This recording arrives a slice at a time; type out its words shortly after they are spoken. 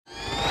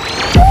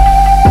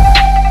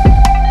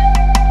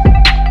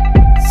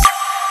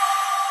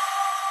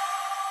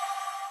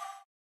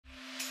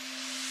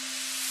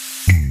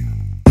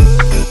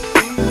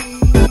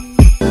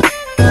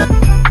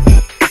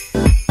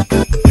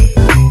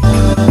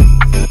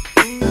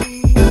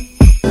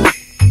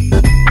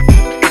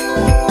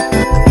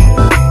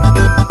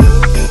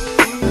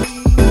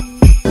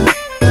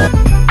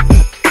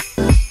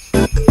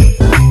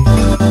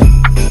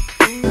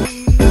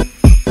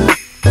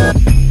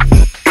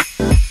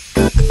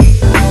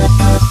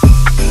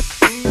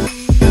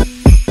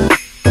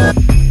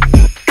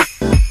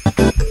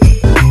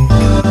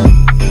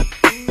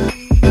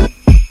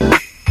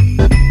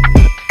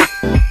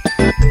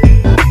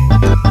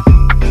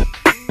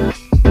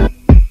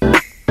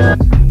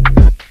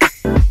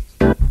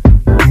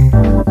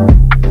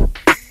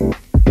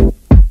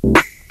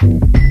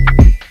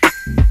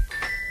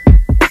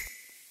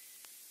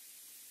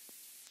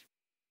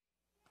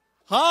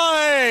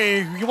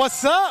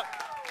what's up?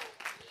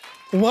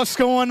 What's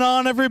going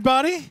on,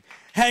 everybody?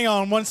 Hang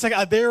on one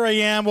second. There I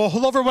am. Well,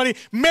 hello, everybody.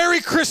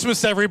 Merry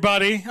Christmas,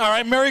 everybody. All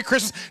right, Merry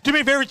Christmas. Do me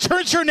a favor.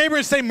 Turn to your neighbor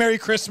and say Merry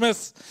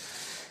Christmas.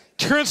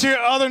 Turn to your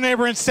other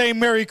neighbor and say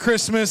Merry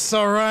Christmas,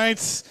 all right?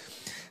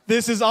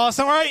 This is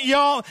awesome. All right,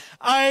 y'all,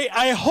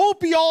 I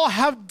hope y'all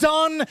have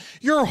done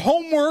your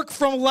homework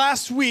from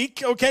last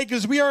week, okay?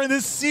 Because we are in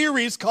this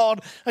series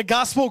called A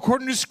Gospel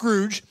According to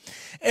Scrooge.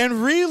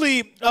 And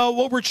really,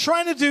 what we're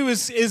trying to do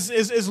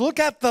is look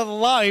at the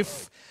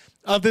life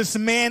of this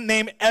man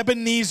named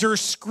Ebenezer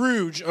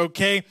Scrooge,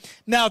 okay?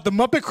 Now, the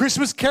Muppet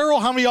Christmas Carol,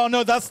 how many of y'all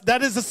know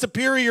that is a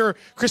superior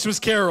Christmas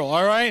Carol,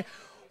 all right?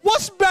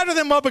 What's better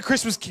than Muppet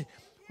Christmas Carol?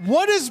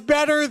 What is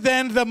better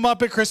than the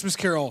Muppet Christmas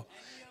Carol?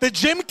 The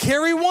Jim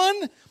Carrey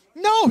one?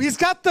 No, he's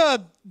got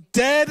the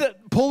dead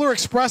Polar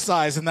Express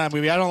eyes in that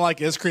movie. I don't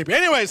like it. It's creepy.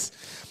 Anyways,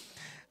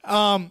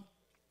 so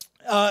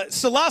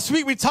last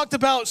week we talked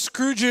about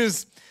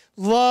Scrooge's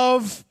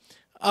love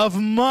of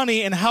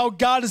money and how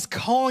God is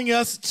calling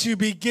us to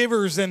be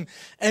givers. And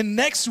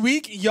next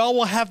week, y'all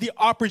will have the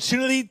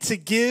opportunity to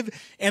give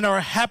in our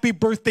Happy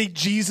Birthday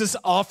Jesus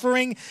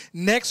offering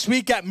next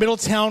week at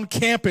Middletown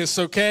campus,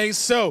 okay?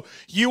 So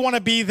you want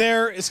to be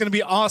there. It's going to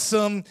be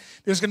awesome.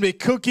 There's going to be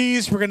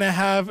cookies. We're going to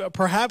have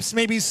perhaps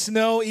maybe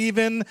snow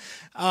even,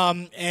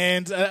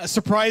 and a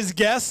surprise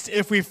guest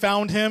if we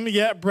found him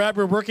yet. Brad,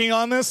 we're working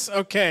on this?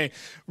 Okay.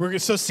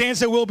 So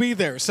Santa will be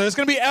there. So it's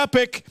going to be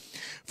epic.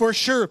 For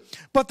sure.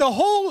 But the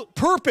whole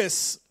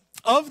purpose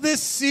of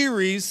this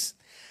series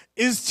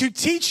is to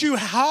teach you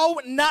how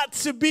not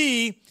to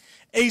be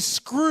a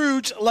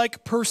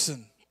Scrooge-like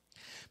person.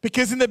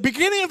 Because in the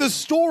beginning of the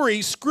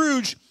story,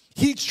 Scrooge,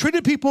 he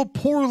treated people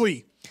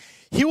poorly.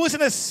 He was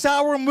in a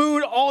sour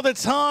mood all the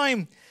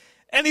time.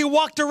 And he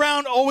walked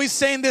around always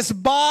saying this,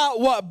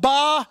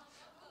 bah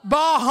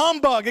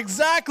humbug,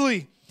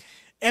 exactly.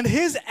 And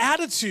his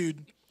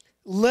attitude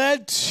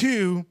led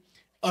to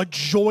a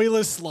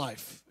joyless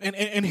life.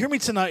 And hear me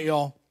tonight,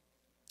 y'all.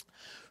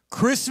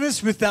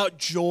 Christmas without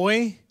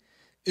joy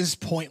is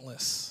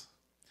pointless.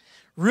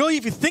 Really,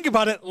 if you think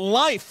about it,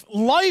 life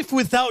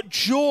without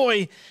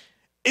joy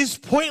is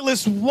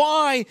pointless.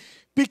 Why?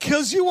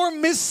 Because you are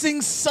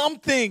missing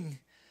something.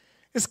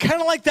 It's kind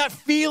of like that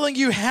feeling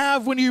you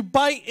have when you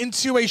bite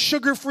into a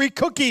sugar-free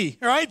cookie,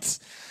 right?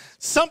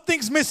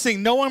 Something's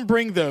missing. No one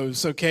bring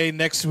those, okay,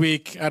 next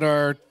week at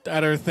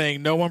our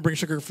thing. No one bring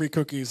sugar-free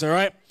cookies, all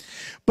right?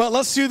 But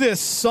let's do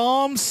this.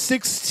 Psalm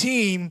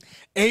 16,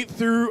 8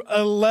 through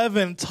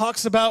 11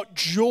 talks about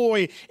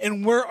joy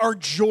and where our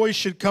joy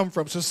should come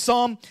from. So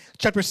Psalm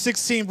chapter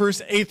 16,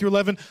 verse 8 through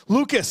 11.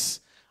 Lucas,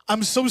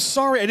 I'm so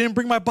sorry I didn't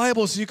bring my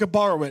Bible so you could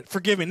borrow it.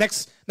 Forgive me.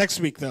 Next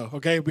week, though,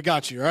 okay? We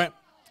got you, all right?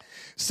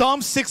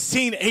 Psalm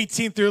 16,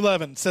 18 through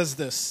 11 says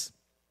this.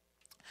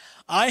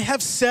 I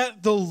have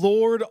set the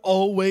Lord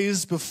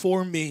always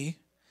before me,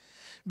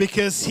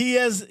 because he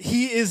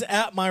is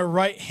at my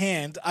right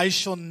hand. I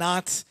shall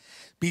not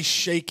be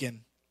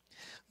shaken.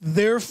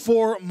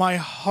 Therefore, my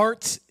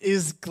heart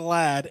is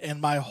glad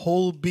and my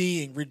whole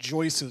being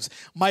rejoices.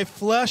 My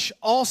flesh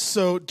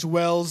also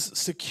dwells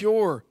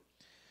secure.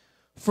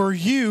 For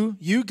you,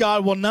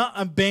 God, will not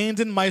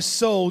abandon my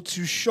soul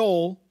to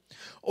Sheol,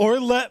 or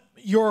let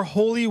your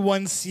Holy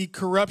One see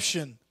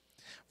corruption.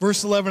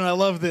 Verse 11, I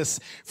love this.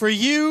 For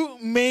you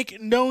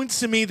make known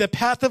to me the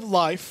path of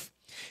life.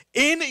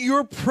 In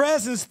your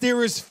presence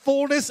there is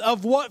fullness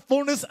of what?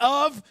 Fullness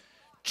of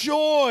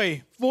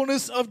joy.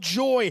 Fullness of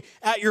joy.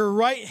 At your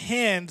right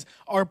hand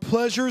are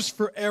pleasures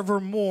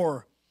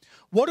forevermore.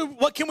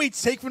 What can we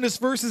take from this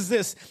verse is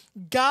this.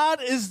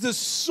 God is the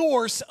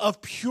source of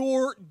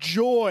pure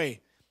joy.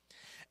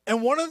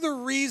 And one of the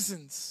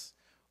reasons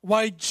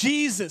why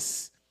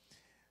Jesus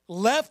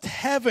left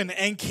heaven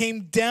and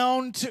came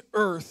down to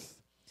earth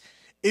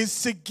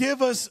is to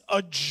give us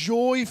a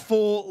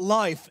joyful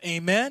life.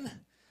 Amen?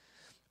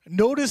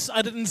 Notice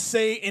I didn't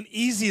say an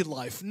easy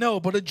life. No,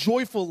 but a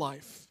joyful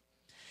life.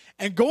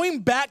 And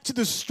going back to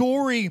the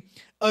story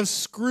of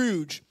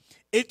Scrooge,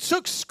 it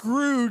took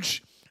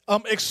Scrooge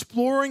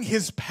exploring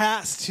his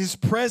past, his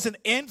present,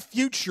 and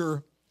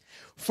future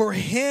for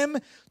him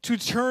to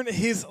turn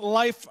his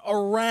life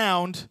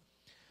around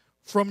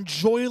from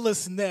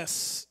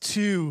joylessness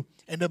to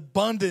an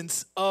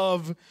abundance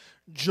of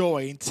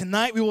joy. And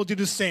tonight we will do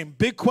the same.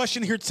 Big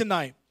question here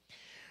tonight.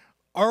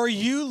 Are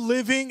you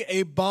living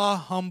a bah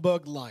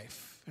humbug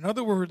life? In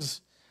other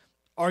words,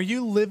 are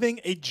you living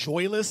a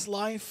joyless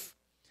life?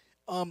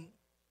 And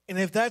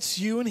if that's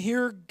you in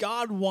here,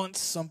 God wants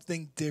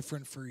something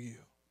different for you.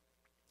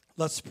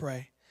 Let's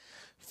pray.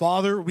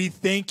 Father, we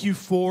thank you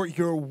for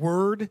your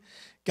word.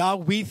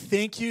 God, we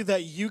thank you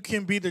that you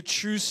can be the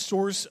true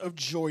source of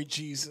joy,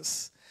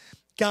 Jesus.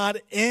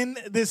 God, in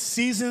this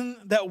season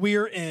that we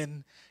are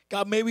in,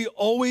 God, may we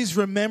always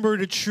remember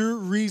the true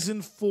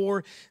reason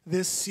for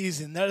this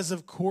season. That is,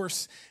 of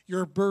course,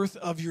 your birth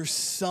of your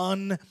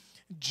son,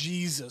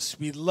 Jesus.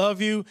 We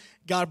love you.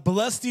 God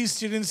bless these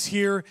students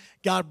here.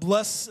 God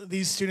bless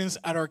these students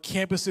at our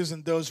campuses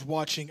and those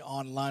watching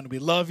online. We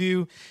love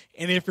you.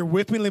 And if you're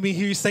with me, let me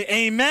hear you say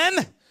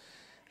amen.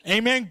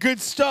 Amen.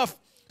 Good stuff.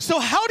 So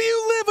how do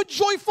you live a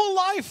joyful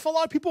life? A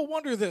lot of people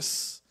wonder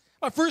this.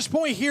 My first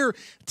point here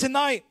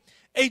tonight,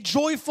 a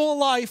joyful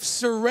life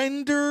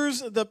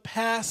surrenders the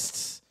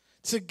past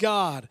to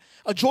God.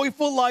 A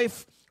joyful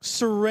life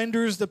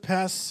surrenders the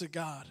past to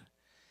God.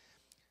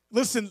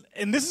 Listen,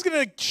 and this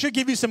should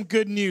give you some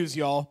good news,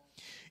 y'all.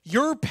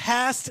 Your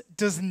past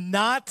does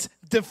not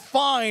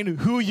define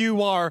who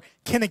you are.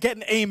 Can I get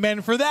an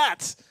amen for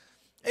that?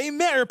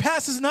 Amen. Our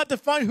past does not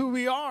define who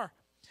we are.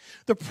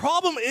 The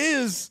problem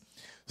is,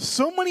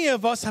 so many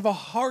of us have a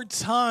hard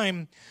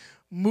time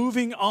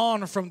moving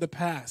on from the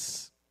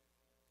past.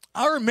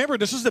 I remember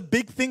this was a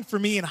big thing for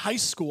me in high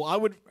school. I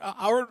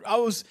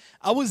was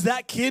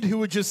that kid who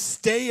would just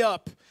stay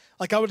up.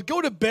 Like I would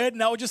go to bed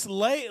and I would just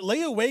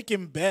lay awake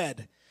in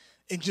bed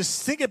and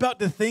just think about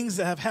the things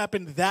that have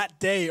happened that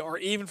day or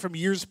even from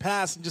years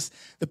past, and just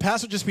the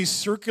past would just be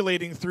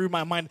circulating through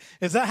my mind.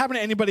 Does that happen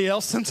to anybody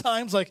else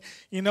sometimes? Like,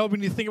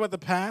 when you think about the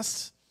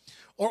past?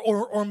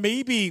 Or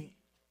maybe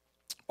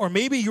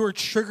you are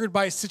triggered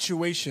by a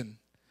situation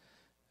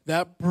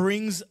that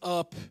brings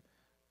up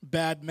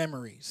bad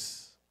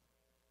memories.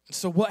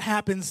 So what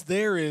happens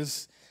there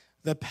is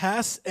the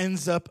past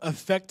ends up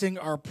affecting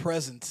our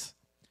present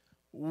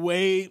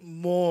way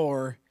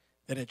more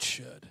than it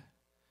should.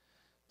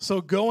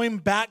 So going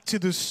back to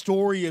the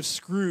story of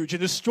Scrooge, in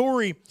the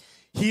story,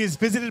 he is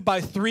visited by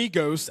 3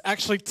 ghosts,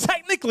 actually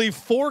technically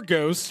 4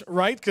 ghosts,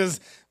 right? Because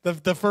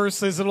the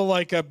first, his little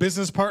like a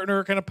business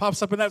partner kind of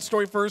pops up in that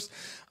story first.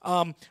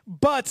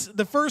 But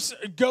the first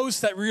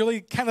ghost that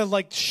really kind of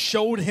like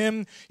showed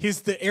him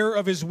the error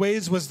of his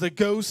ways was the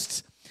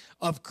ghost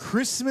of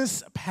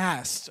Christmas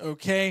past,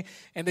 okay?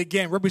 And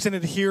again,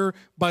 represented here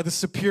by the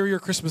Superior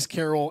Christmas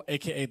Carol,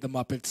 a.k.a. the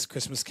Muppets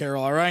Christmas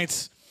Carol, all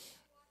right?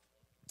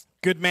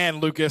 Good man,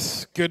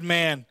 Lucas. Good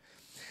man.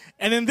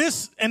 And in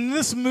this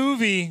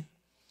movie,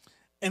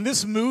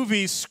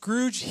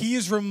 Scrooge, he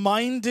is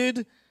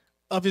reminded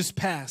of his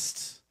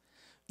past,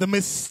 the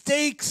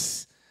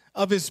mistakes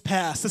of his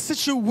past, the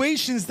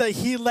situations that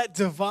he let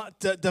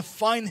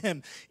define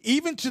him,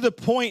 even to the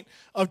point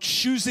of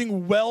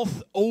choosing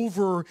wealth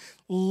over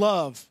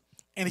love.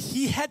 And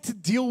he had to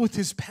deal with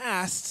his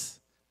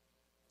past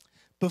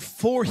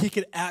before he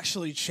could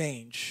actually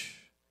change.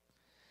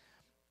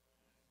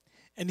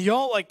 And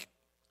y'all,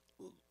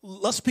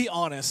 let's be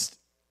honest.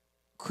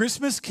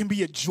 Christmas can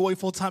be a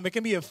joyful time. It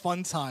can be a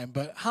fun time.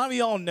 But how do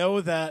y'all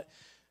know that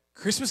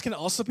Christmas can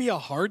also be a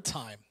hard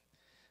time,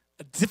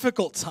 a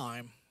difficult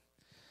time?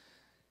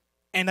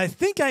 And I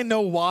think I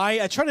know why.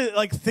 I try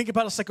to think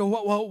about it. It's like,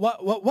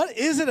 what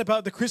is it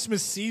about the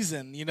Christmas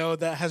season,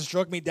 that has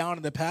drugged me down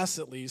in the past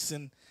at least?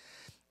 And,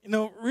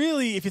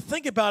 really, if you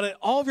think about it,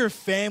 all of your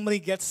family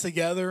gets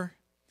together.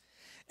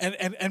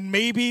 And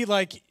maybe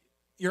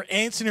your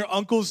aunts and your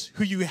uncles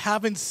who you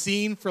haven't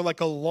seen for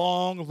a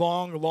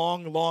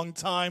long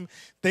time,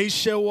 they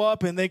show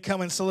up and they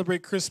come and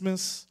celebrate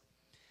Christmas.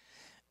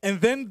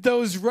 And then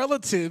those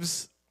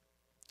relatives,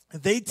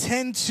 they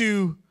tend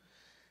to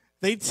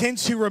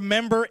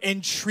remember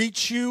and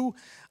treat you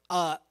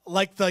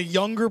like the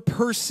younger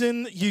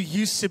person you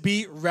used to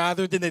be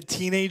rather than the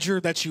teenager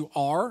that you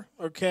are,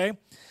 okay?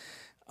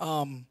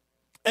 And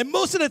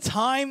most of the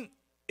time,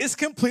 it's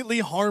completely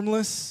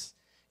harmless.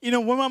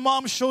 When my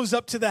mom shows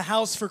up to the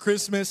house for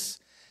Christmas,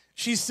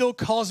 she still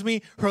calls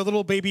me her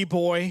little baby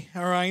boy,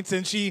 all right?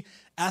 And she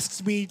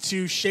asks me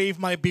to shave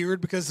my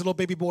beard because little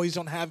baby boys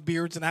don't have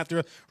beards, and I have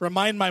to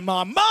remind my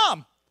mom,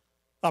 Mom,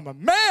 I'm a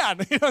man,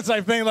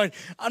 type thing.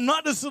 I'm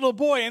not this little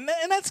boy, and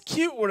that's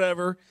cute,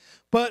 whatever.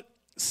 But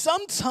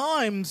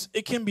sometimes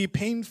it can be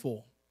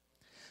painful.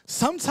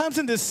 Sometimes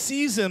in this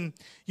season,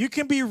 you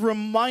can be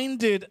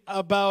reminded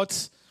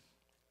about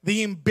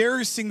the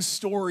embarrassing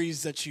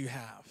stories that you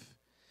have.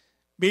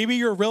 Maybe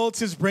your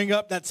relatives bring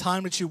up that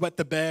time that you wet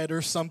the bed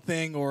or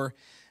something, or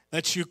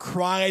that you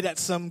cried at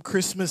some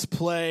Christmas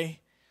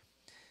play.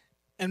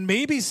 And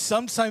maybe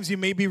sometimes you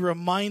may be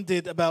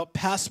reminded about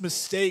past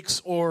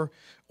mistakes or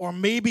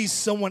maybe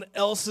someone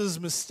else's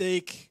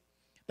mistake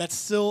that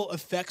still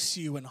affects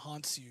you and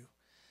haunts you.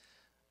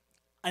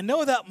 I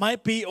know that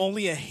might be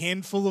only a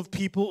handful of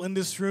people in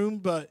this room,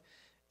 but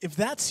if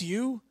that's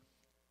you,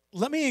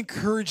 let me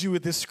encourage you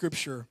with this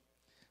scripture.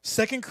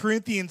 2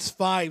 Corinthians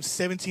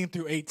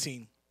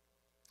 5:17-18.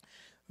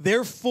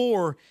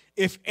 Therefore,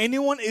 if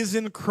anyone is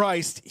in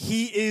Christ,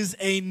 he is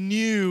a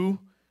new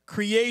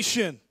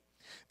creation.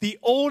 The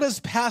old has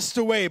passed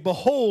away.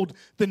 Behold,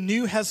 the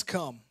new has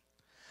come.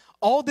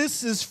 All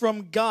this is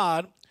from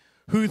God,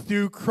 who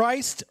through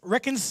Christ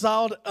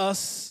reconciled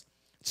us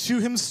to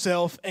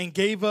himself and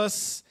gave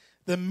us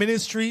the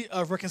ministry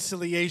of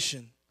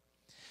reconciliation.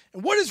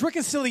 And what is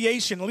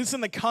reconciliation? At least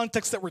in the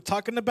context that we're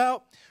talking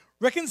about,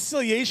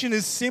 reconciliation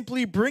is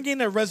simply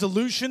bringing a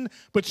resolution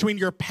between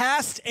your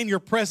past and your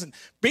present.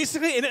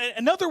 Basically,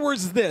 in other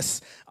words,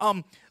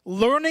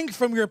 learning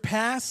from your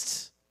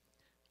past,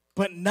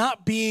 but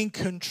not being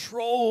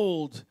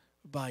controlled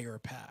by your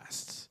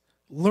past.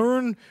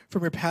 Learn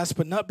from your past,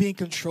 but not being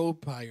controlled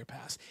by your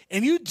past.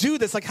 And you do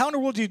this, how in the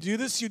world do you do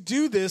this? You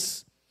do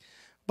this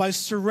by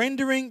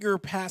surrendering your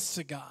past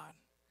to God,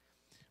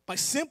 by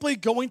simply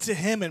going to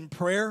him in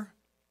prayer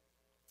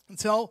and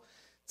tell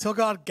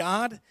God,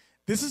 God,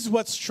 this is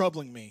what's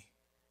troubling me.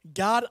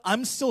 God,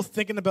 I'm still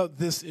thinking about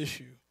this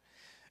issue.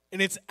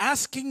 And it's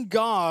asking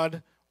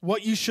God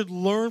what you should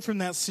learn from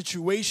that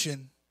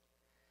situation,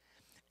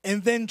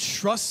 and then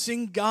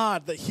trusting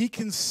God that he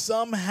can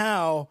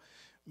somehow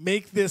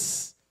make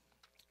this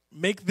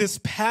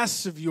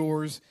past of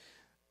yours,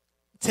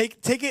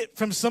 take it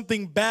from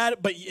something bad,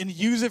 and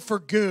use it for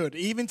good,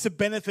 even to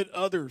benefit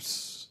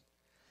others.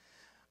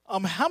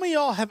 How many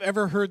of y'all have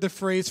ever heard the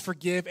phrase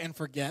forgive and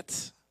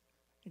forget?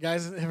 You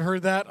guys have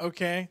heard that?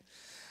 Okay.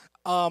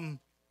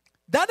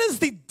 That is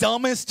the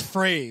dumbest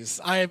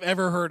phrase I have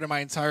ever heard in my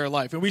entire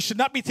life. And we should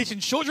not be teaching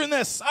children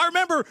this. I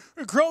remember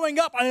growing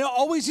up, I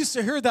always used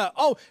to hear that.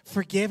 Oh,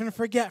 forgive and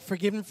forget,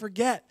 forgive and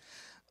forget.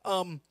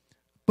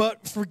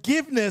 But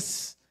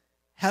forgiveness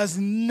has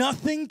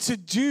nothing to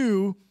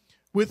do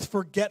with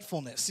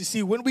forgetfulness. You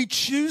see, when we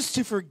choose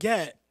to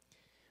forget,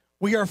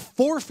 we are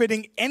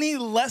forfeiting any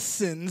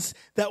lessons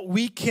that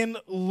we can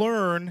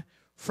learn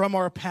from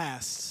our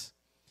past.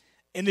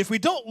 And if we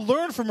don't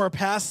learn from our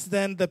past,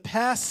 then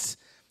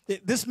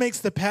this makes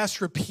the past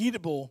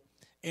repeatable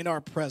in our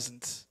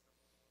present.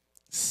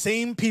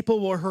 Same people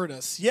will hurt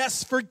us.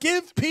 Yes,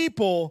 forgive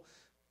people,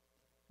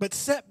 but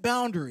set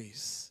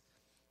boundaries.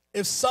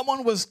 If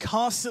someone was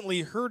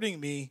constantly hurting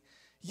me,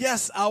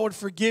 yes, I would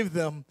forgive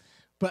them,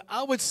 but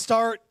I would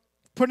start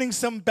putting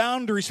some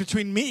boundaries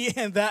between me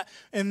and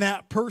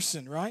that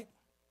person, right?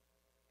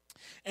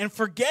 And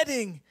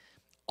forgetting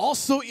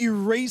also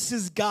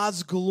erases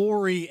God's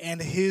glory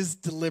and his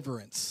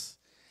deliverance.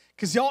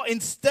 Because y'all,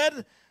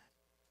 instead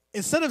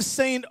of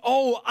saying,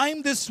 oh,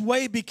 I'm this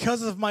way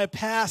because of my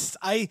past,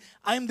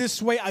 I'm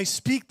this way, I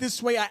speak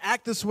this way, I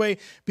act this way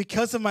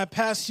because of my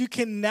past, you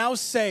can now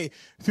say,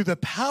 through the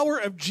power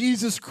of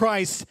Jesus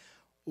Christ,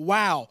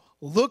 wow,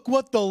 look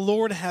what the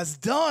Lord has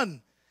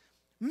done.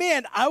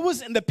 Man,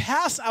 in the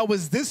past, I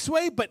was this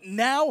way, but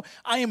now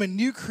I am a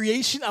new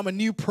creation, I'm a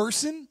new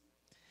person.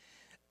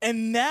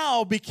 And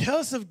now,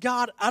 because of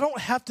God, I don't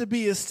have to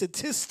be a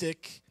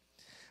statistic,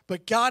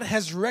 but God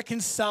has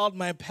reconciled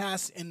my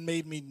past and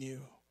made me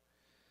new.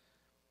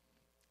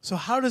 So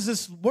what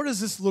does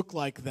this look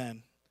like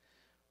then?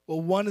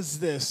 Well, one is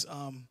this.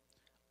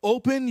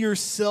 Open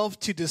yourself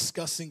to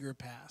discussing your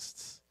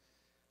past.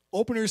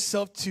 Open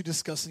yourself to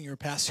discussing your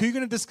past. Who are you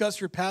going to discuss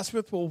your past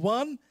with? Well,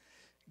 one,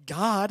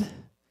 God.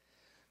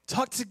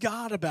 Talk to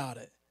God about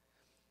it.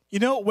 You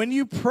know, when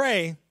you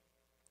pray,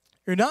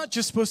 you're not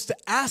just supposed to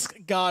ask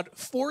God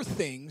for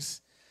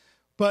things,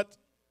 but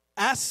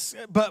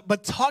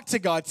talk to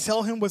God.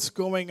 Tell him what's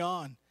going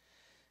on.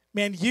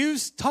 Man,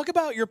 talk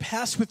about your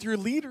past with your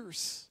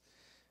leaders.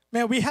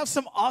 Man, we have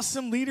some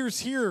awesome leaders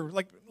here.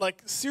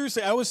 Like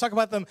seriously, I always talk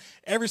about them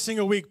every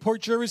single week.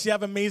 Port Jervis, you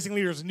have amazing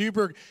leaders.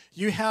 Newburgh,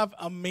 you have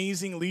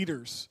amazing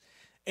leaders.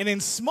 And in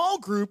small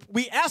group,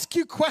 we ask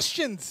you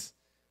questions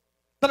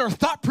that are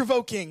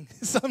thought-provoking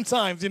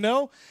sometimes, you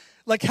know?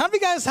 Like, how do you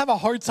guys have a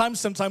hard time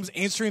sometimes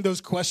answering those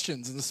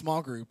questions in the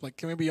small group? Like,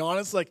 can we be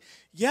honest? Like,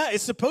 yeah,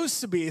 it's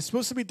supposed to be. It's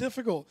supposed to be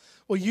difficult.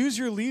 Well, use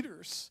your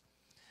leaders.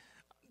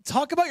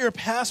 Talk about your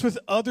past with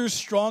other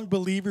strong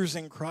believers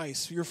in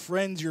Christ, your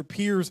friends, your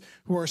peers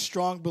who are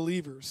strong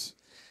believers.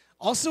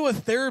 Also a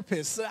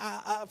therapist.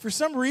 For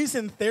some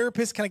reason,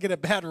 therapists kind of get a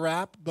bad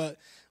rap, but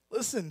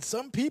listen,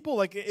 some people,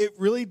 like, it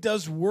really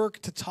does work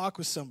to talk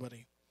with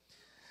somebody.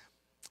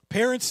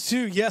 Parents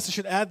too, yes, I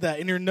should add that.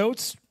 In your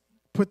notes,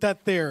 put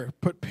that there.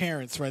 Put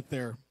parents right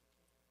there.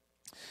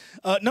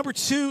 Number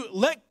 2,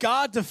 let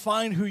God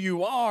define who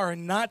you are,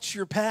 not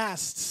your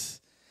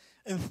past.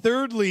 And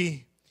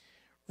thirdly,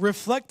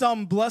 reflect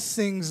on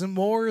blessings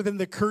more than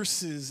the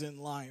curses in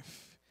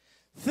life.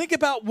 Think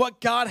about what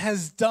God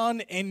has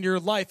done in your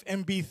life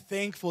and be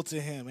thankful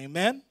to him.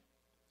 Amen?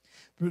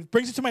 It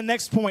brings me to my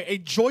next point. A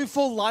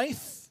joyful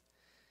life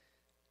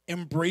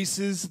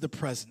embraces the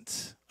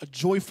present. A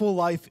joyful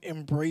life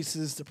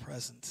embraces the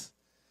present.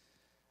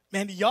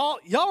 Man, y'all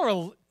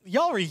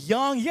are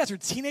young. You guys are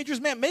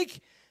teenagers. Man,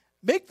 make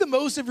the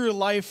most of your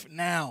life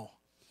now.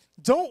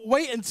 Don't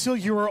wait until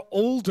you are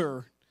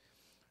older.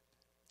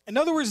 In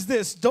other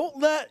words,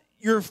 don't let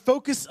your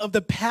focus of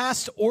the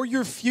past or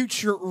your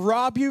future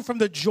rob you from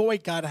the joy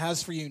God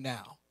has for you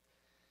now.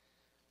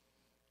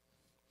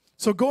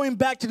 So going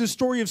back to the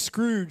story of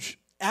Scrooge,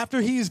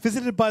 after he is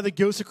visited by the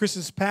ghost of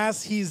Christmas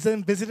past, he is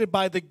then visited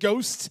by the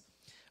ghost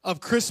of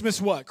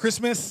Christmas what?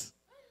 Christmas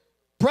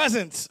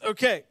presents.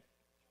 Okay.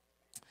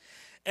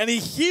 And he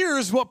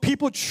hears what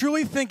people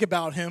truly think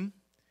about him.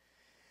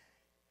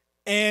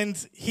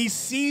 And he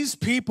sees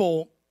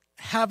people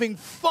having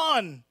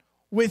fun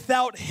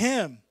without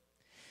him.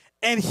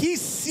 And he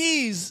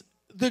sees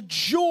the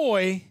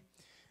joy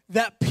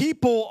that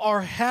people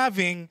are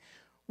having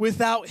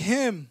without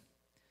him.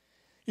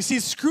 You see,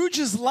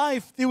 Scrooge's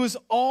life, it was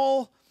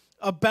all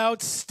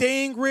about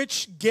staying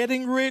rich,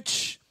 getting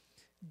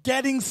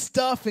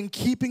stuff and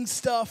keeping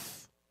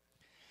stuff.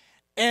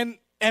 And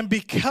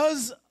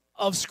because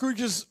of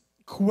Scrooge's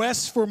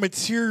quest for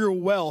material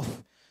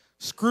wealth,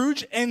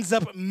 Scrooge ends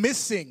up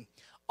missing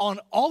on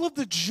all of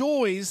the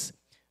joys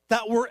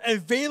that were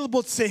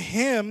available to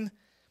him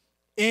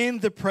in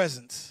the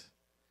present.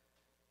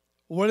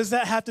 What does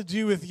that have to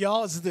do with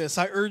y'all? Is this: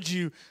 I urge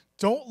you,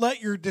 don't let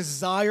your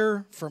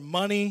desire for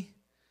money,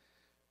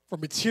 for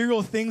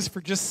material things, for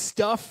just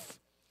stuff,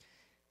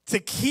 to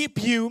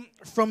keep you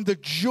from the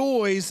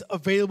joys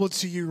available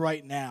to you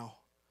right now.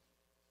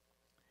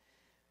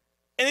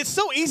 And it's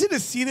so easy to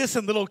see this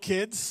in little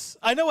kids.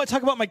 I know I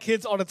talk about my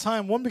kids all the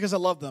time. One, because I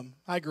love them.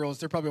 Hi, girls.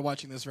 They're probably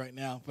watching this right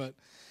now. But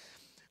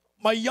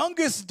my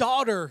youngest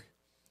daughter,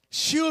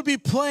 she would be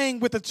playing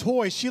with a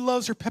toy. She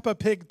loves her Peppa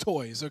Pig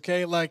toys,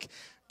 okay? Like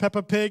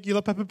Peppa Pig. You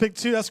love Peppa Pig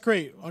too? That's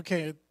great.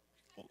 Okay.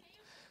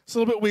 It's a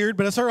little bit weird,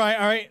 but it's all right.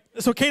 All right.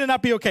 It's okay to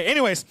not be okay.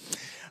 Anyways,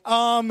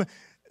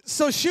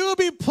 so she would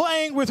be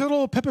playing with her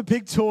little Peppa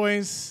Pig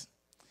toys.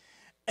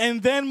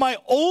 And then my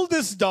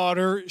oldest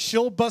daughter,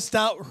 she'll bust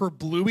out her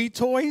Bluey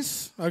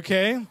toys,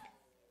 okay?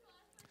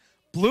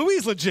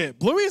 Bluey's legit.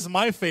 Bluey is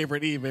my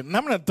favorite even. And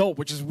I'm an adult,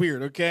 which is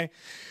weird, okay?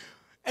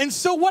 And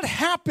so what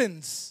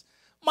happens?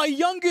 My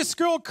youngest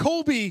girl,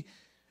 Colby,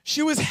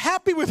 she was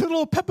happy with her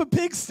little Peppa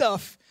Pig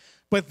stuff.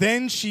 But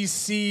then she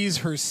sees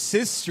her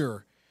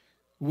sister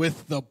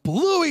with the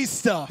Bluey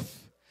stuff.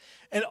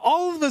 And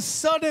all of a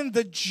sudden,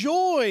 the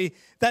joy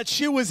that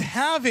she was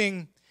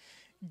having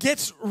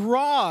gets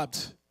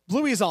robbed.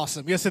 Bluey is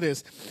awesome. Yes, it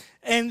is.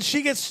 And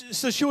she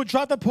would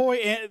drop that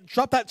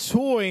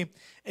toy,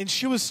 and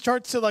she would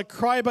start to like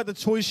cry about the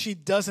toys she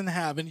doesn't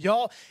have. And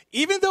y'all,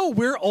 even though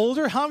we're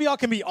older, how many of y'all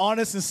can be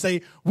honest and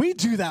say, we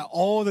do that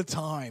all the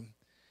time?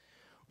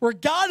 Where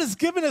God has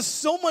given us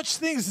so much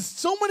things,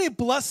 so many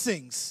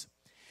blessings.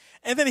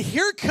 And then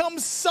here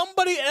comes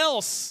somebody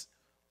else,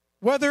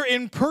 whether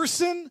in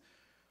person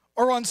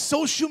or on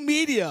social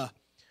media,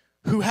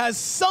 who has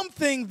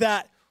something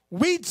that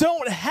we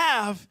don't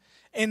have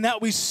and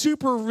that we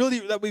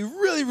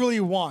really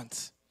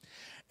want.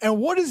 And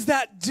what does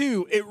that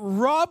do? It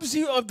robs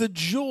you of the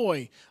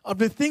joy of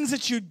the things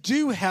that you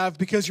do have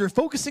because you're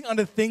focusing on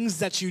the things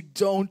that you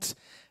don't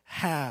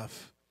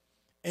have.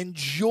 And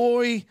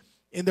joy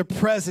in the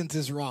present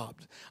is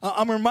robbed.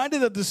 I'm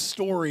reminded of this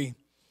story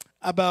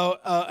about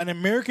an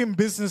American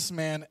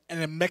businessman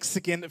and a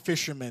Mexican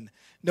fisherman.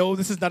 No,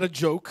 this is not a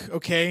joke,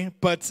 okay?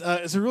 But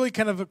it's a really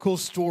kind of a cool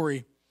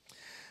story.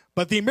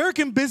 But the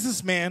American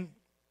businessman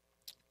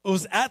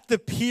was at the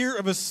pier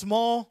of a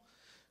small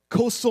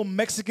coastal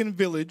Mexican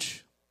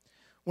village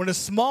when a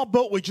small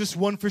boat with just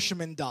one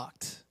fisherman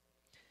docked.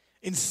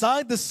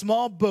 Inside the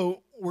small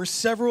boat were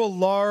several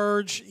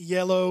large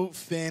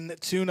yellowfin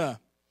tuna.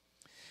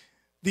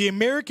 The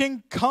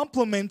American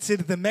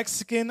complimented the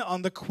Mexican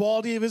on the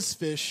quality of his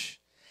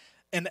fish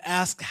and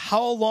asked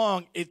how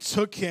long it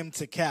took him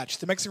to catch.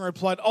 The Mexican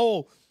replied,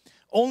 "Oh,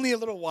 only a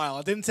little while.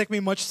 It didn't take me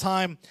much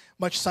time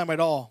at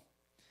all."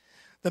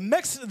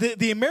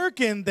 The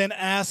American then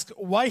asked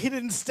why he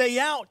didn't stay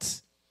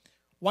out.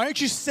 Why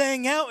aren't you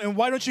staying out, and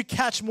why don't you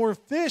catch more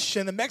fish?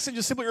 And the Mexican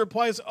just simply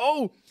replies,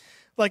 "Oh,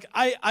 like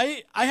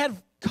I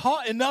had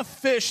caught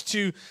enough fish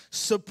to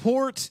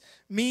support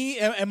me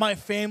and my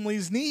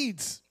family's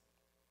needs."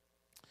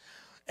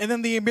 And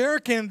then the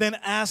American then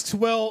asks,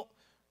 well,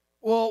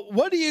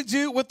 what do you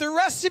do with the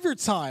rest of your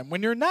time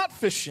when you're not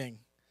fishing?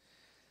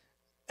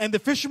 And the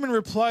fisherman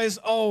replies,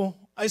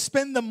 "Oh, I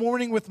spend the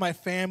morning with my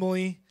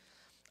family.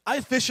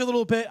 I fish a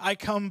little bit, I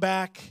come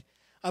back,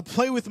 I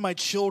play with my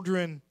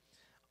children,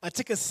 I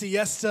take a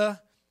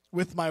siesta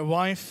with my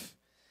wife,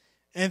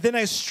 and then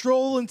I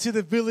stroll into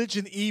the village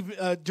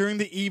during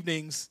the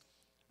evenings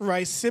where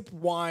I sip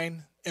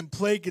wine and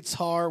play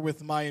guitar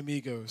with my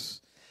amigos.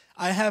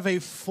 I have a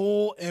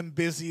full and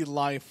busy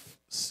life,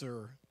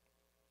 sir."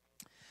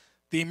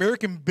 The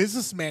American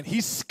businessman,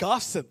 he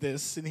scoffs at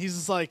this, and he's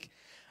just like,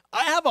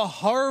 "I have a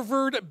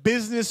Harvard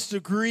business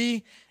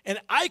degree, and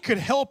I could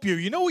help you.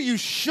 You know what you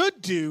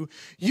should do?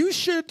 You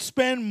should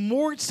spend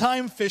more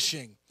time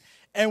fishing.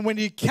 And when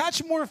you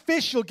catch more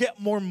fish, you'll get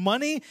more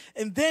money,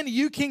 and then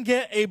you can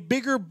get a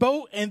bigger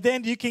boat, and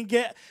then you can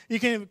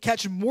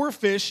catch more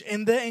fish,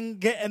 and then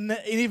get an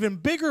even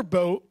bigger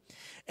boat.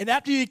 And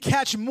after you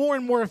catch more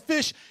and more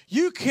fish,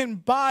 you can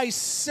buy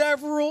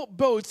several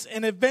boats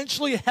and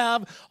eventually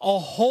have a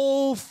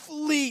whole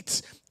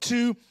fleet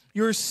to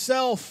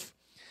yourself.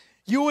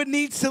 You would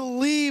need to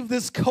leave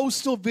this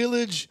coastal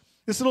village,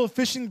 this little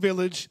fishing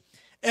village,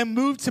 and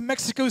move to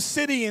Mexico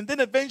City. And then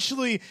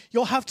eventually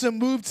you'll have to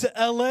move to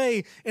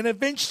LA. And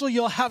eventually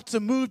you'll have to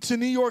move to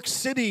New York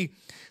City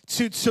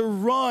to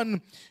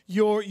run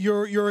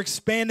your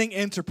expanding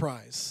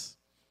enterprise."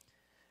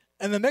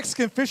 And the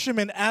Mexican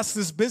fisherman asks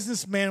this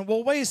businessman,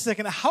 "Well, wait a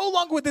second, how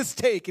long would this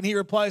take?" And he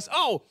replies,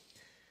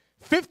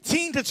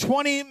 15 to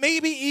 20,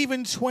 maybe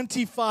even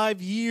 25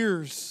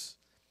 years.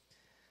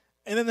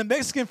 And then the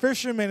Mexican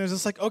fisherman is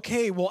just like,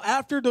 "Okay, well,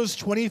 after those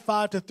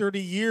 25 to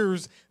 30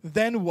 years,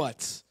 then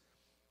what?"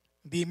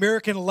 The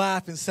American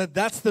laughed and said,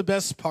 "That's the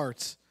best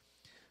part.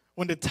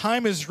 When the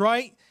time is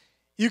right,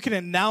 you can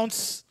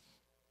announce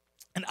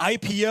an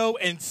IPO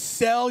and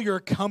sell your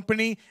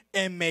company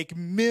and make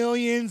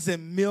millions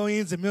and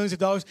millions and millions of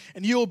dollars,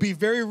 and you will be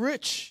very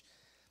rich.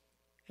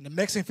 And the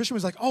Mexican fisherman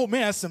was like, oh,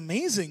 man, that's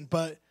amazing.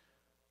 But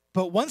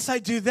once I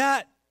do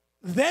that,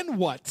 then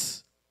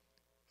what?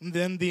 And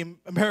then the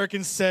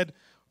American said,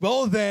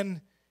 well,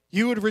 then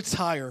you would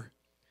retire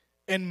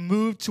and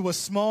move to a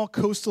small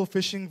coastal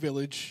fishing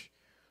village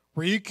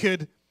where you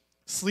could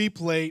sleep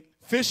late,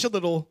 fish a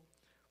little,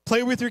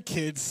 play with your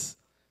kids,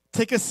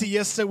 take a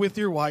siesta with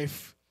your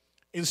wife,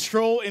 and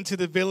stroll into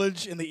the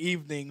village in the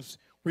evenings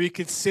where you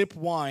could sip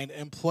wine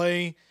and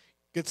play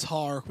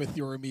guitar with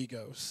your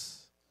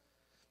amigos.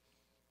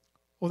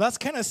 Well, that's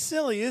kind of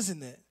silly,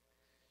 isn't it?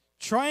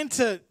 Trying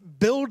to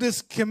build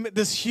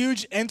this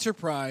huge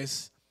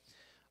enterprise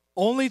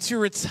only to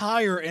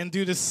retire and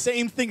do the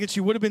same thing that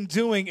you would have been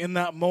doing in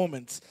that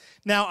moment.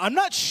 Now, I'm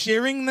not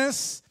sharing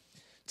this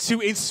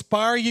to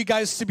inspire you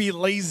guys to be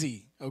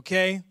lazy,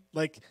 okay?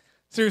 Like,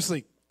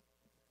 seriously,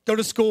 go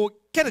to school,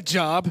 get a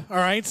job, all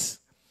right?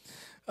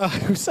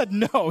 Who said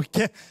no?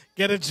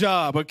 Get a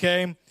job,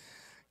 okay?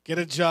 Get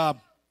a job.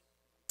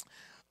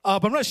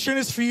 But I'm not sharing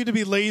this for you to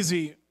be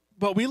lazy,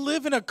 but we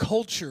live in a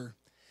culture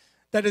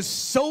that is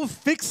so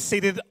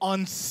fixated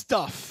on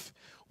stuff.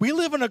 We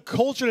live in a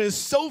culture that is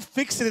so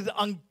fixated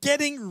on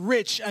getting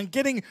rich, on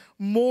getting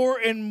more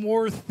and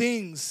more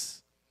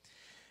things.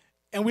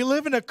 And we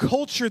live in a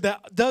culture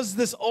that does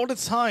this all the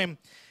time,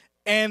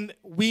 and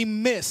we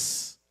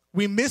miss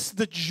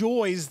the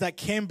joys that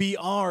can be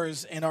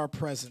ours in our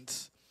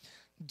present.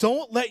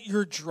 Don't let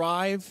your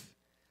drive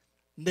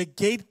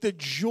negate the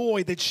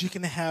joy that you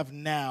can have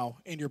now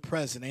in your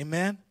present.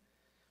 Amen?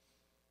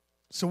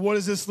 So what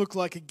does this look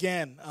like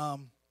again?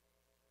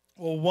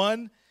 Well,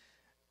 one,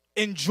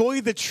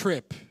 enjoy the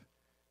trip,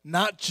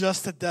 not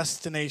just the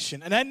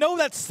destination. And I know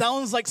that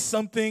sounds like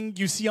something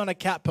you see on a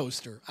cat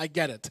poster. I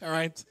get it, all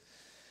right?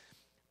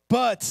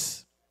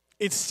 But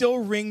it still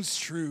rings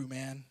true,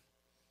 man.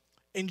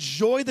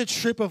 Enjoy the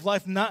trip of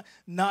life,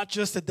 not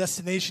just the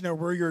destination or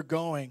where you're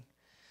going.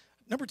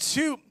 Number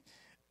two,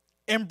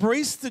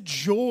 embrace the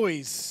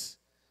joys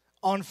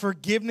on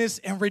forgiveness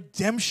and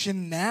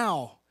redemption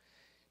now.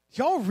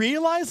 Y'all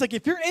realize, like,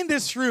 if you're in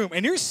this room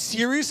and you're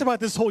serious about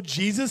this whole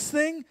Jesus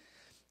thing,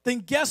 then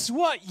guess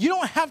what? You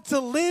don't have to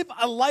live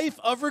a life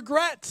of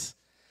regret.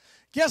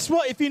 Guess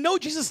what? If you know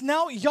Jesus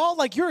now, y'all,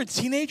 like, you're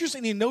teenagers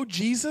and you know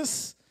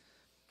Jesus,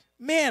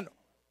 man,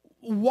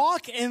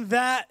 walk in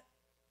that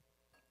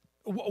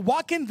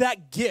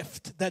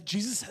gift that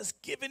Jesus has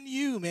given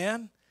you,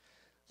 man.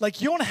 Like,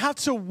 you don't have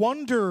to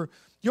wonder,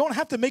 you don't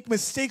have to make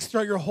mistakes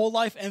throughout your whole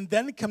life and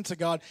then come to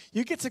God.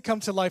 You get to come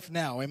to life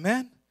now,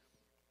 amen?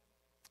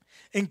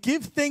 And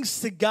give thanks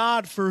to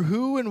God for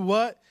who and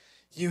what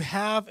you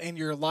have in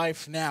your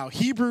life now.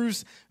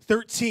 Hebrews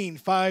 13,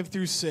 5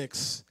 through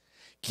 6.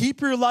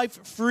 Keep your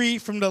life free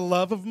from the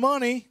love of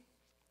money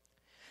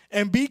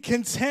and be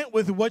content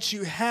with what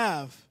you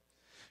have.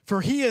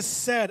 For he has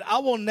said, I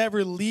will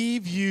never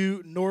leave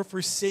you nor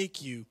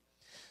forsake you.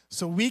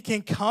 So we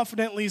can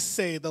confidently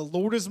say, the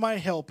Lord is my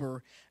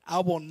helper. I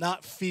will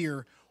not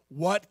fear.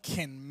 What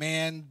can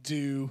man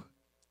do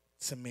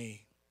to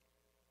me?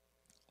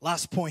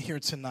 Last point here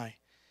tonight.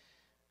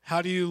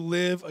 How do you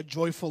live a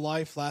joyful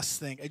life? Last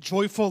thing. A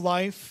joyful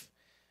life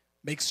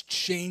makes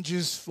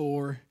changes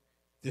for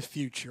the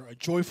future. A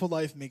joyful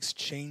life makes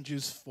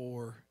changes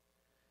for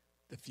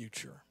the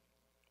future.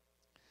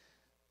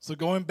 So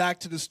going back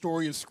to the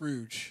story of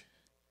Scrooge,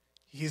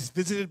 he's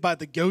visited by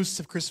the ghosts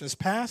of Christmas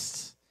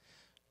past,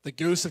 the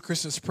ghosts of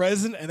Christmas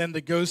present, and then the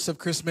ghosts of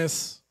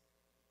Christmas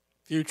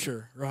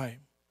future, right?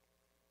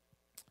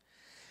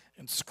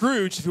 And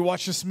Scrooge, if you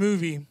watch this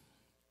movie,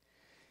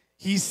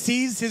 he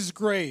sees his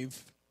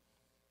grave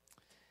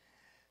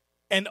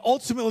and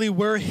ultimately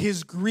where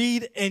his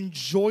greed and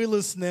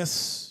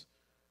joylessness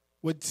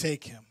would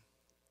take him.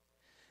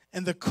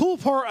 And the cool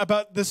part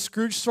about the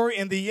Scrooge story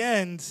in the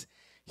end,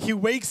 he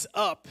wakes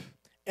up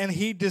and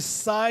he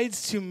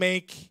decides to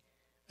make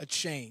a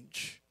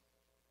change.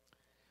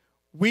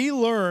 We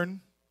learn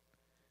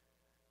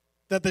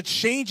that the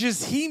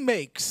changes he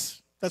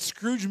makes, that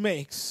Scrooge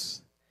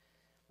makes,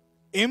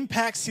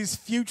 impacts his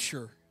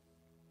future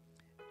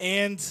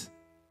and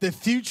the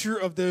future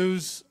of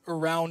those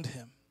around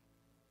him.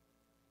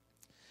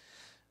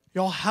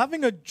 Y'all,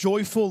 having a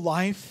joyful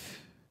life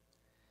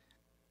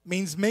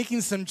means making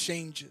some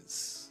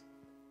changes.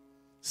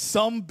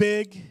 Some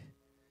big,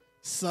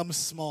 some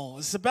small.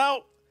 It's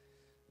not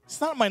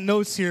in my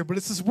notes here, but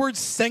it's this word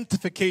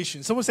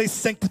sanctification. Someone say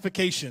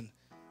sanctification.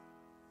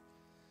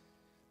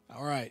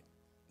 All right.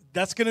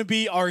 That's going to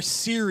be our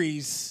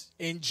series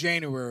in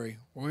January,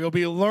 where we'll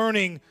be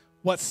learning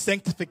what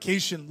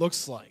sanctification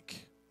looks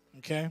like.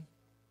 Okay?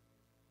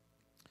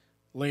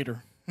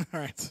 Later. All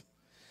right.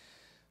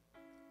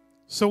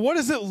 So what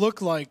does it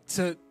look like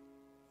to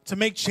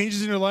make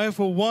changes in your life?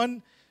 Well,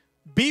 one,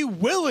 be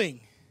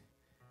willing.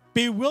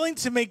 Be willing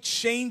to make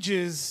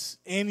changes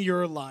in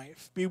your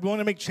life. Be willing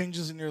to make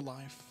changes in your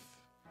life.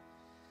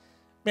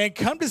 Man,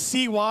 come to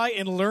CY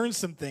and learn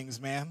some things,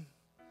 man.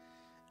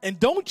 And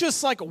don't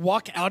just like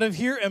walk out of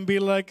here and be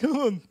like,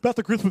 oh,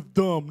 Pastor Chris was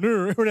dumb,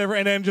 or whatever,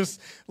 and then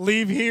just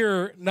leave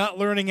here not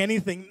learning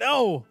anything.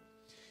 No.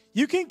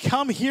 You can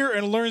come here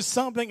and learn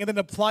something and then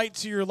apply it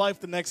to your life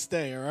the next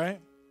day, all right?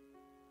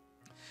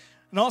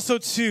 And also,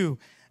 too,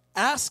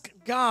 ask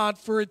God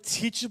for a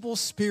teachable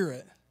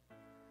spirit.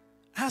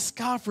 Ask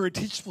God for a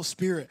teachable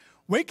spirit.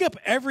 Wake up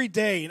every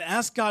day and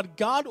ask God,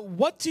 God,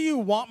 what do you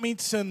want me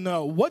to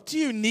know? What do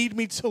you need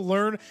me to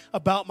learn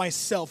about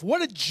myself?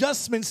 What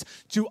adjustments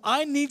do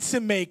I need to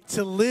make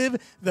to live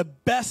the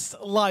best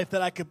life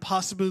that I could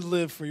possibly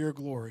live for your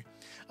glory?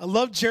 I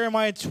love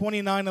Jeremiah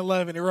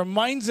 29:11. It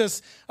reminds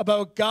us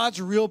about God's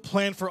real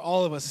plan for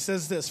all of us. It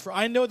says this, for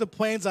I know the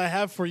plans I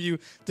have for you,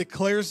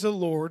 declares the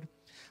Lord,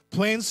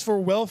 plans for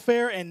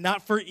welfare and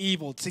not for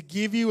evil, to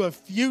give you a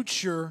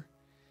future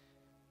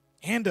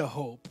and a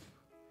hope.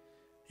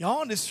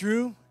 Y'all in this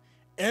room,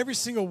 every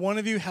single one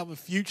of you have a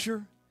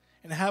future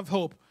and have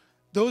hope.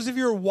 Those of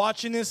you who are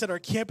watching this at our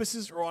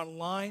campuses or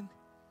online,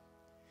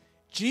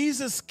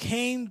 Jesus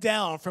came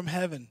down from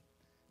heaven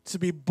to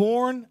be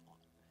born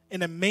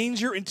in a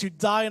manger and to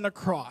die on a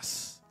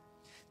cross,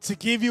 to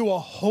give you a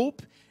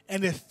hope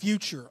and a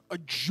future, a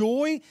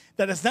joy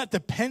that is not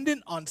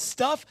dependent on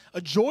stuff, a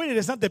joy that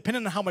is not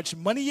dependent on how much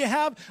money you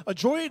have, a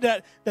joy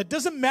that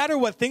doesn't matter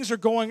what things are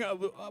going,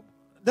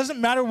 doesn't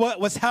matter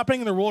what's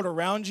happening in the world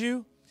around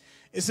you.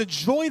 It's a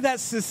joy that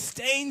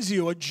sustains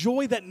you, a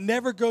joy that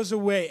never goes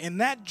away,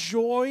 and that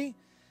joy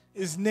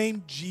is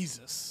named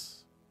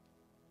Jesus.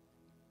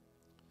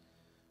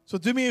 So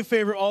do me a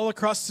favor, all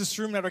across this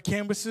room at our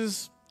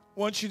campuses,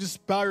 why don't you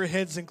just bow your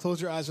heads and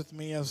close your eyes with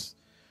me as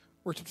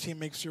worship team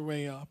makes your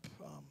way up.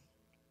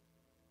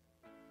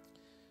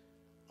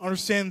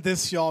 Understand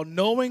this, y'all.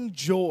 Knowing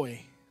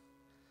joy,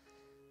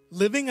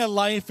 living a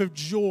life of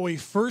joy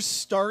first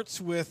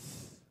starts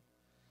with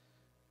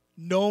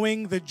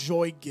knowing the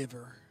joy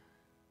giver.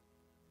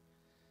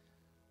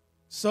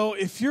 So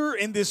if you're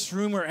in this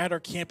room or at our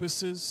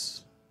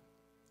campuses,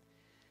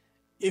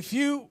 if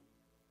you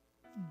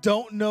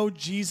don't know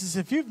Jesus,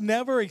 if you've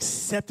never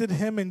accepted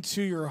him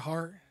into your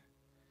heart,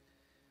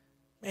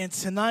 man,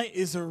 tonight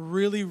is a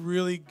really,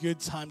 really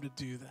good time to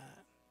do that.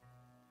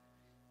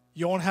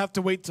 You don't have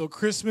to wait till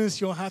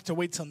Christmas. You don't have to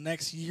wait till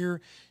next year.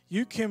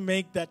 You can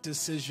make that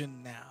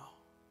decision now.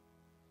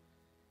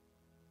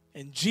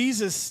 And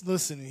Jesus,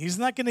 listen, he's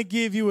not going to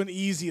give you an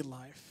easy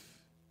life,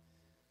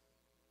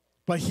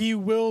 but he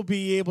will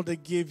be able to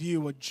give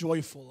you a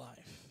joyful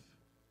life.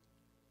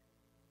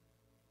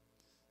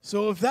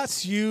 So if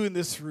that's you in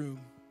this room,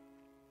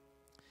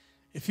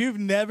 if you've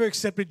never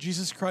accepted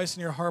Jesus Christ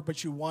in your heart,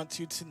 but you want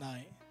to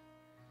tonight,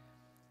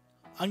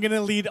 I'm going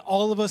to lead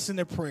all of us in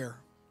a prayer.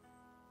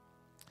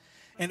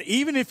 And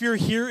even if you're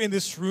here in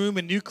this room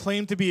and you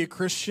claim to be a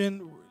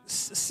Christian,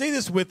 say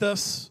this with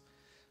us.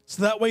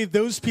 So that way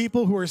those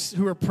people who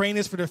are praying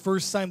this for the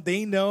first time,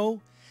 they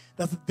know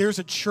that there's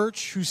a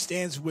church who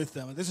stands with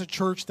them. There's a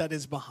church that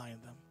is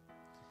behind them.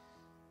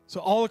 So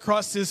all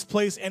across this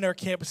place and our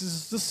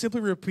campuses, just simply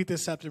repeat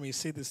this after me.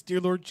 Say this, Dear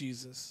Lord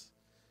Jesus,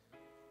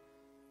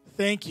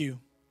 thank you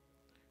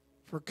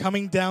for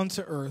coming down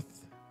to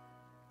earth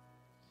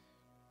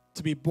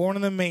to be born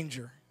in a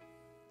manger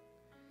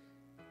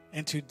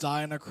and to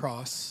die on a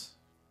cross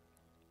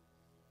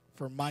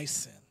for my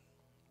sin.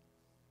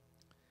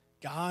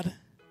 God,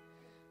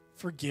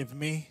 forgive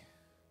me.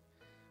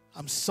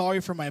 I'm sorry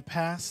for my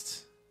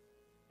past.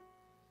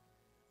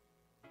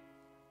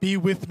 Be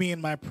with me in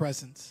my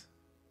present.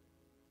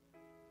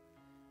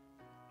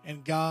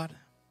 And God,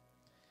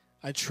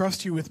 I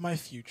trust you with my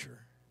future.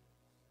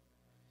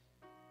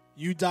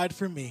 You died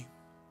for me,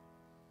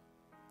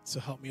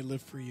 so help me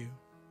live for you.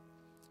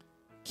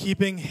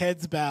 Keeping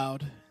heads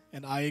bowed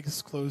and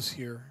eyes closed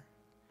here.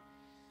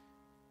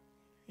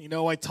 You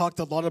know, I talked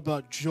a lot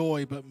about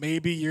joy, but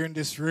maybe you're in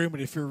this room,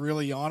 and if you're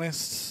really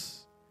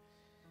honest,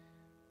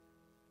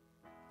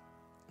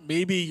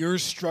 maybe you're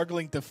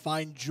struggling to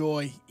find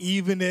joy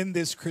even in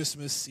this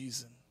Christmas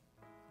season.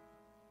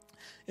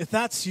 If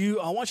that's you,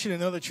 I want you to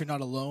know that you're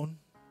not alone.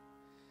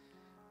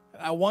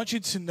 I want you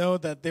to know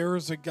that there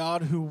is a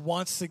God who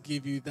wants to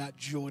give you that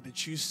joy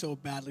that you so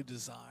badly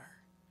desire.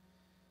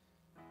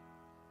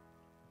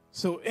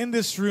 So in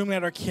this room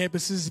at our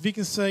campuses, if you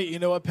can say, you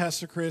know what,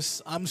 Pastor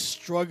Chris, I'm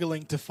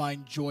struggling to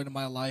find joy in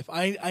my life.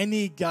 I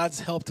need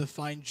God's help to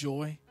find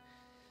joy.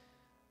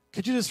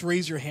 Could you just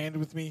raise your hand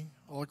with me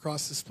all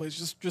across this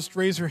place? Just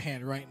raise your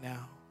hand right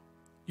now.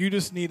 You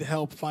just need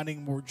help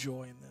finding more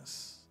joy in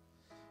this.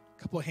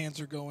 A couple of hands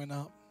are going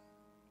up.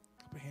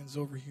 A couple of hands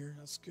over here.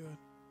 That's good.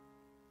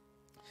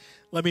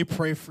 Let me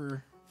pray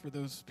for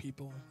those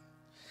people.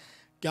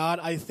 God,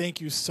 I thank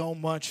you so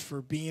much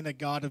for being a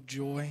God of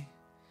joy.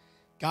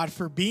 God,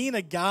 for being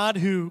a God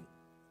who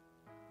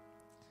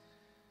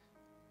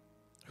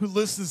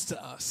listens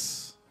to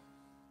us,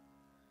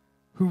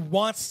 who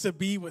wants to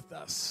be with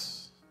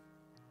us,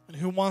 and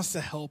who wants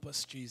to help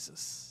us,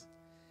 Jesus.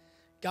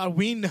 God,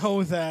 we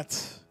know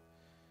that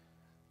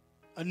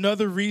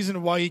another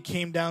reason why you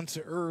came down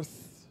to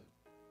earth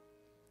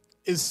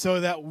is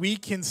so that we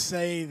can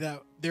say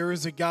that there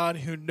is a God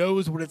who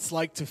knows what it's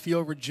like to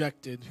feel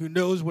rejected, who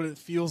knows what it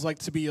feels like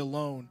to be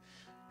alone,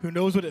 who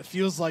knows what it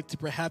feels like to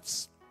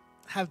perhaps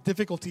have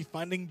difficulty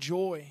finding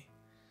joy.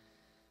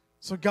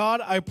 So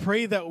God, I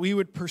pray that we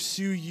would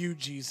pursue you,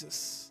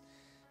 Jesus,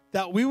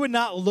 that we would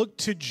not look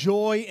to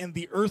joy in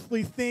the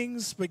earthly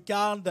things, but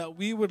God, that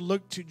we would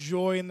look to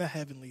joy in the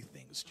heavenly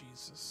things,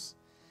 Jesus.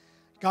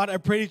 God, I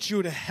pray that you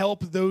would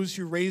help those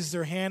who raised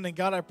their hand, and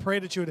God, I pray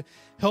that you would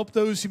help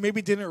those who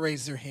maybe didn't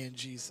raise their hand,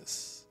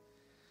 Jesus.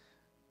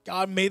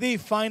 God, may they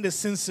find a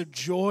sense of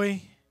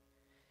joy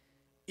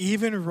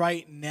even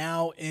right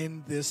now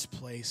in this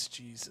place,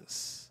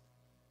 Jesus.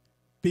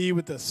 Be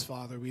with us,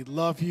 Father. We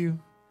love you,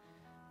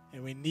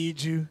 and we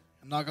need you.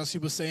 I'm not going to see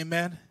people say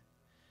amen.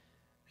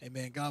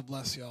 Amen. God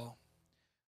bless y'all.